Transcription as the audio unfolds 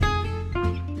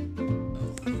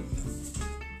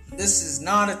this is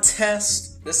not a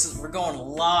test. We're going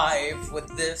live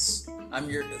with this.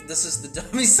 This is the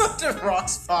Dummies Under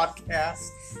Rocks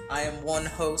podcast. I am one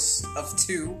host of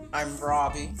two. I'm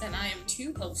Robbie. And I am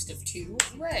two hosts of two,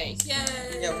 Ray.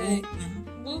 Yay! Yeah,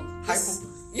 whoop. Hype.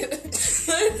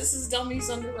 This is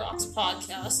Dummies Under Rocks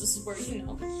podcast. This is where,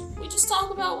 we just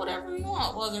talk about whatever we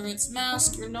want, whether it's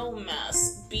mask or no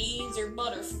mask, bees or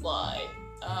butterfly,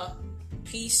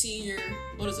 PC or,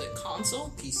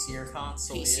 console? PC or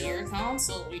console, PC or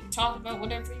console. We talk about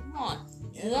whatever you want.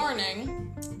 Yeah.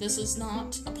 Warning, this is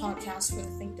not a podcast for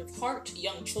the faint of heart.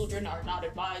 Young children are not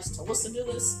advised to listen to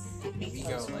this.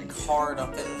 Because we go, hard up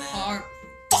in there. Hard,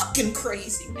 fucking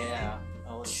crazy. Yeah.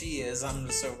 Oh, she is. I'm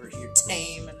just over here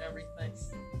tame and everything.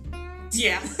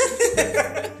 Yeah.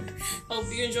 Hope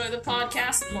you enjoy the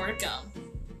podcast. More to come.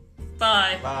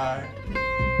 Bye. Bye.